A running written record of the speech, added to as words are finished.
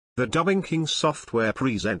The Dubbing King software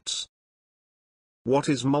presents. What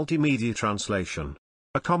is multimedia translation?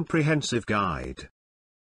 A comprehensive guide.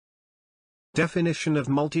 Definition of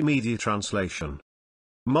multimedia translation.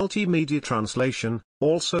 Multimedia translation,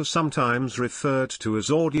 also sometimes referred to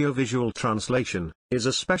as audiovisual translation, is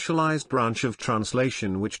a specialized branch of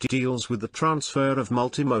translation which deals with the transfer of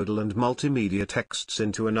multimodal and multimedia texts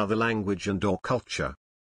into another language and/or culture.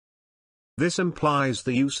 This implies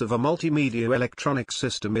the use of a multimedia electronic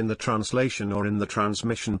system in the translation or in the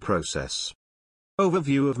transmission process.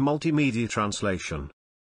 Overview of multimedia translation.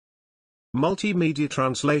 Multimedia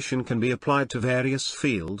translation can be applied to various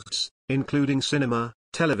fields, including cinema,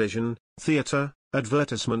 television, theater,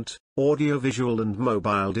 advertisement, audiovisual and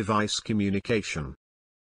mobile device communication.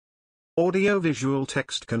 Audiovisual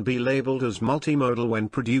text can be labeled as multimodal when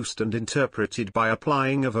produced and interpreted by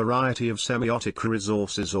applying a variety of semiotic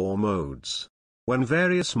resources or modes. When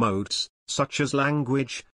various modes, such as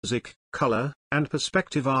language, music, color, and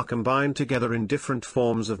perspective are combined together in different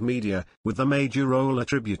forms of media, with the major role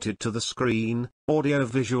attributed to the screen,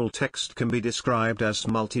 audiovisual text can be described as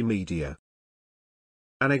multimedia.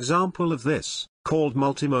 An example of this, called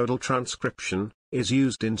multimodal transcription, is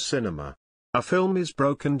used in cinema. A film is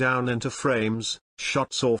broken down into frames,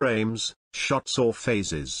 shots or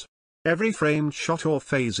phases. Every framed shot or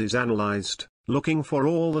phase is analyzed, looking for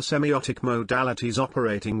all the semiotic modalities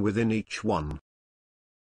operating within each one.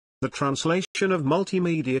 The translation of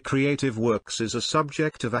multimedia creative works is a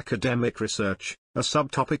subject of academic research, a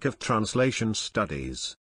subtopic of translation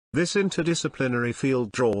studies. This interdisciplinary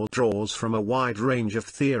field draws from a wide range of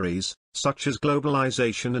theories, such as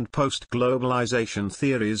globalization and post-globalization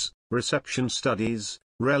theories, reception studies,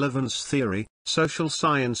 relevance theory, social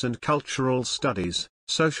science and cultural studies,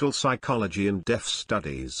 social psychology and deaf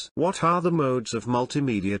studies. What are the modes of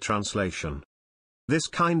multimedia translation? This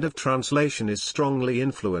kind of translation is strongly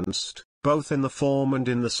influenced, both in the form and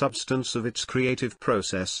in the substance of its creative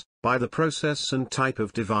process, by the process and type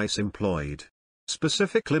of device employed.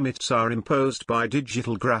 Specific limits are imposed by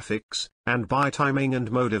digital graphics, and by timing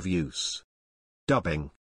and mode of use.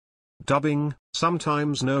 Dubbing. Dubbing,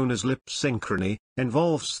 sometimes known as lip synchrony,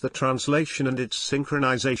 involves the translation and its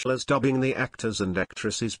synchronization as dubbing the actors' and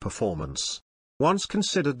actresses' performance. Once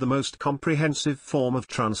considered the most comprehensive form of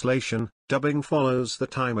translation, dubbing follows the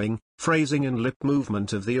timing, phrasing and lip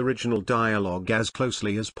movement of the original dialogue as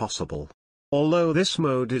closely as possible. Although this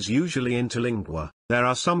mode is usually interlingual, there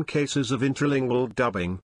are some cases of interlingual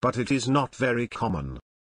dubbing, but it is not very common.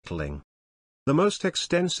 Subtitling. The most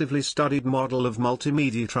extensively studied model of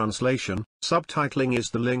multimedia translation, subtitling, is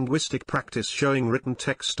the linguistic practice showing written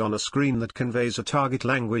text on a screen that conveys a target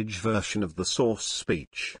language version of the source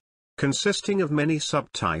speech. Consisting of many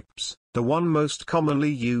subtypes, the one most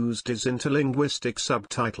commonly used is interlinguistic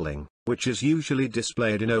subtitling, which is usually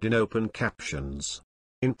displayed in open captions.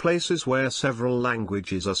 In places where several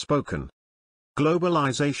languages are spoken.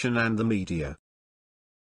 Globalization and the media.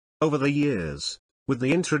 Over the years, with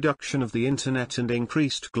the introduction of the Internet and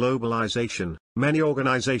increased globalization, many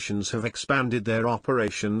organizations have expanded their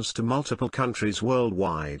operations to multiple countries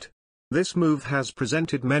worldwide. This move has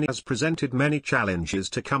presented many challenges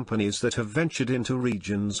to companies that have ventured into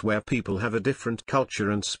regions where people have a different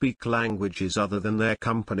culture and speak languages other than their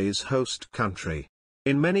company's host country.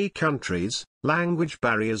 In many countries, language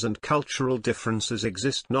barriers and cultural differences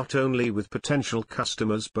exist not only with potential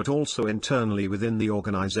customers but also internally within the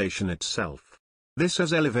organization itself. This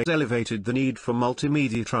has elevated the need for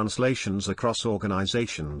multimedia translations across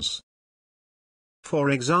organizations. For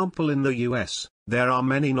example, in the US, there are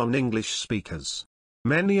many non-English speakers.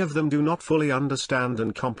 Many of them do not fully understand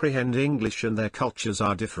and comprehend English, and their cultures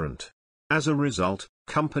are different. As a result,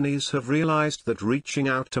 companies have realized that reaching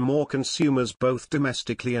out to more consumers both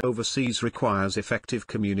domestically and overseas requires effective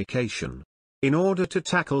communication. In order to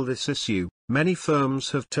tackle this issue, many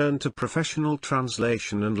firms have turned to professional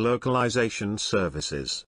translation and localization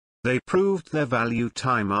services. They proved their value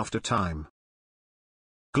time after time.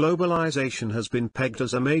 Globalization has been pegged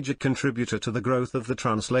as a major contributor to the growth of the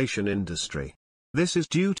translation industry. This is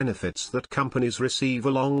due to benefits that companies receive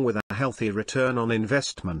along with a healthy return on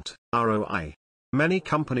investment, ROI. Many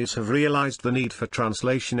companies have realized the need for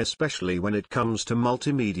translation, especially when it comes to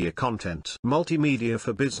multimedia content. Multimedia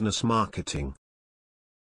for business marketing.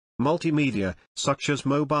 Multimedia, such as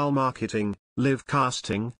mobile marketing, live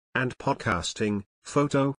casting, and podcasting,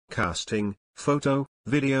 photo casting, photo,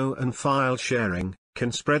 video and file sharing,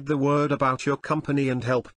 can spread the word about your company and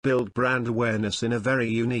help build brand awareness in a very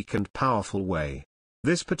unique and powerful way.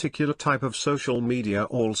 This particular type of social media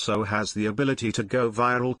also has the ability to go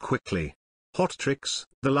viral quickly. Hot Tricks,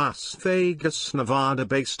 the Las Vegas,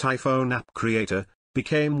 Nevada-based iPhone app creator,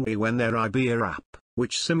 became why when their iBeer app,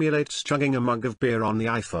 which simulates chugging a mug of beer on the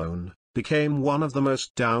iPhone, became one of the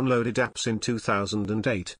most downloaded apps in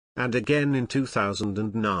 2008, and again in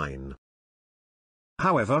 2009.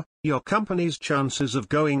 However, your company's chances of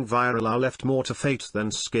going viral are left more to fate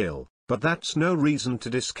than skill, but that's no reason to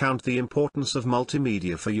discount the importance of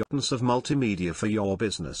multimedia for your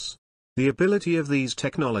business. The ability of these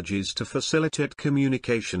technologies to facilitate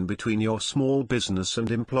communication between your small business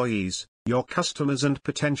and employees, your customers and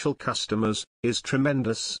potential customers, is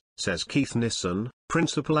tremendous, says Keith Nissen,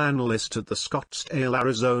 principal analyst at the Scottsdale,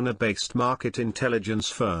 Arizona-based market intelligence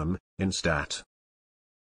firm, Instat.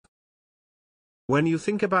 When you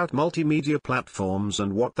think about multimedia platforms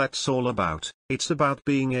and what that's all about, it's about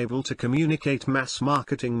being able to communicate mass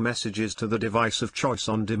marketing messages to the device of choice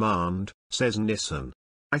on demand, says Nissen.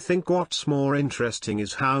 I think what's more interesting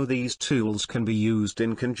is how these tools can be used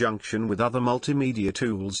in conjunction with other multimedia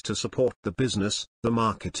tools to support the business, the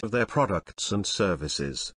market of their products and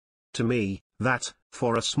services. To me, that,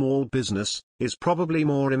 for a small business, is probably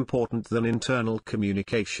more important than internal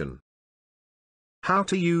communication. How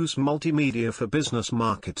to use multimedia for business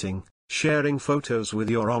marketing: sharing photos with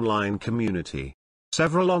your online community.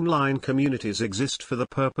 Several online communities exist for the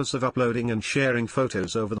purpose of uploading and sharing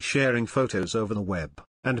photos over the web,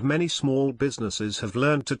 and many small businesses have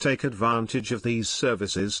learned to take advantage of these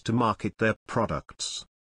services to market their products.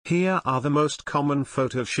 Here are the most common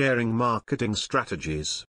photo sharing marketing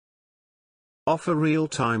strategies. Offer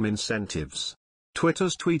real-time incentives.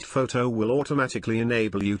 Twitter's Tweet Photo will automatically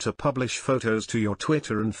enable you to publish photos to your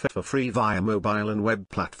Twitter and feed for free via mobile and web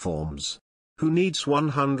platforms. Who needs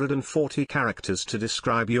 140 characters to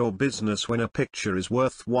describe your business when a picture is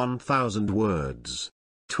worth 1,000 words?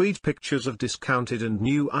 Tweet pictures of discounted and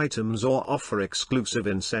new items or offer exclusive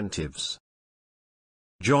incentives.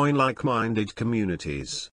 Join like-minded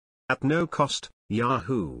communities. At no cost,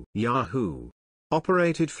 Yahoo!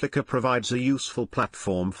 Operated Flickr provides a useful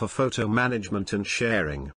platform for photo management and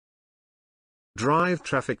sharing. Drive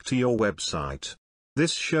traffic to your website.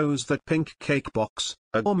 This shows that Pink Cake Box,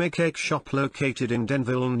 a gourmet cake shop located in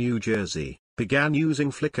Denville, New Jersey, began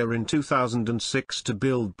using Flickr in 2006 to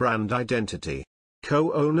build brand identity.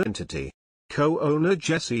 Co-owner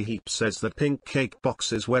Jesse Heap says that Pink Cake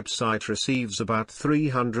Box's website receives about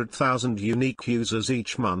 300,000 unique users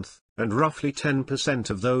each month, and roughly 10%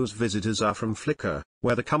 of those visitors are from Flickr,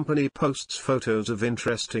 where the company posts photos of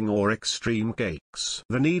interesting or extreme cakes.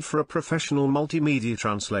 The need for a professional multimedia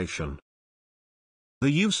translation. The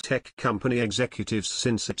use tech company executives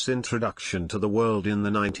since its introduction to the world in the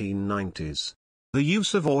 1990s. The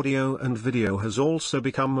use of audio and video has also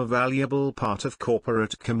become a valuable part of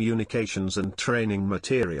corporate communications and training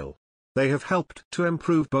material. They have helped to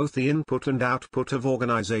improve both the input and output of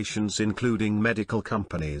organizations including medical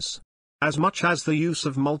companies. As much as the use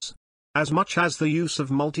of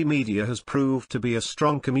multimedia has proved to be a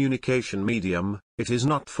strong communication medium, it is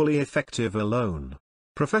not fully effective alone.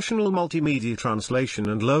 Professional multimedia translation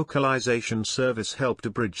and localization service help to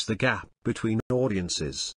bridge the gap between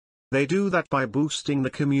audiences. They do that by boosting the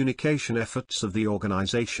communication efforts of the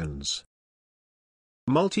organizations.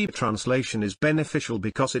 Multi-translation is beneficial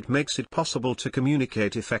because it makes it possible to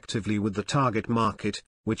communicate effectively with the target market,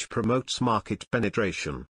 which promotes market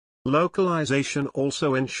penetration. Localization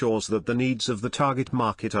also ensures that the needs of the target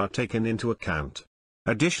market are taken into account.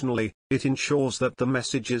 Additionally, it ensures that the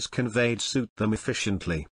messages conveyed suit them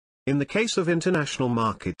efficiently. In the case of international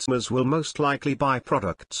markets, consumers will most likely buy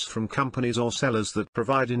products from companies or sellers that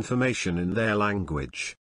provide information in their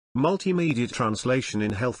language. Multimedia translation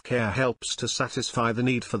in healthcare helps to satisfy the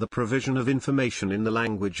need for the provision of information in the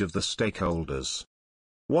language of the stakeholders.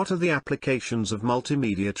 What are the applications of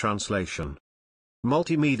multimedia translation?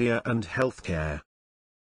 Multimedia and healthcare.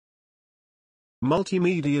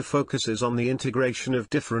 Multimedia focuses on the integration of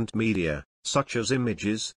different media, such as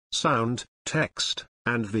images, sound, text,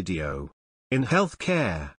 and video. In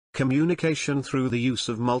healthcare, communication through the use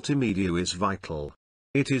of multimedia is vital.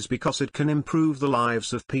 It is because it can improve the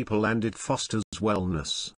lives of people and it fosters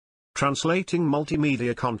wellness. Translating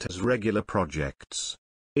multimedia content as regular projects.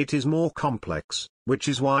 It is more complex, which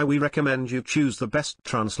is why we recommend you choose the best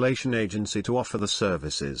translation agency to offer the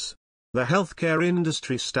services. The healthcare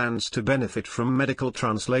industry stands to benefit from medical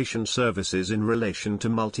translation services in relation to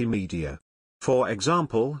multimedia. For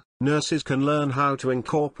example, nurses can learn how to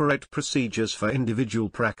incorporate procedures for individual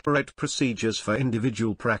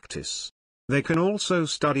practice. They can also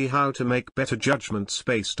study how to make better judgments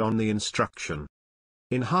based on the instruction.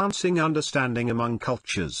 Enhancing understanding among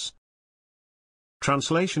cultures.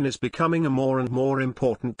 Translation is becoming a more and more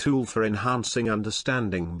important tool for enhancing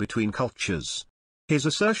understanding between cultures. His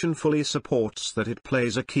assertion fully supports that it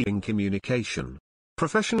plays a key in communication.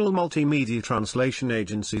 Professional multimedia translation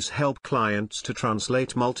agencies help clients to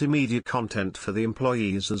translate multimedia content for the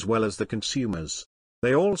employees as well as the consumers.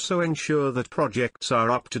 They also ensure that projects are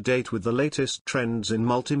up to date with the latest trends in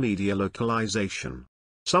multimedia localization.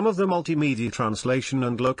 Some of the multimedia translation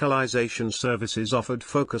and localization services offered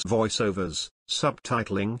focus voiceovers,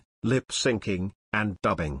 subtitling, lip syncing, and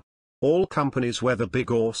dubbing. All companies, whether big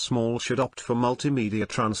or small, should opt for multimedia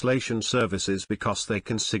translation services because they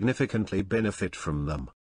can significantly benefit from them.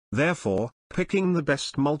 Therefore, picking the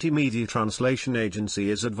best multimedia translation agency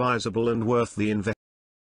is advisable and worth the investment.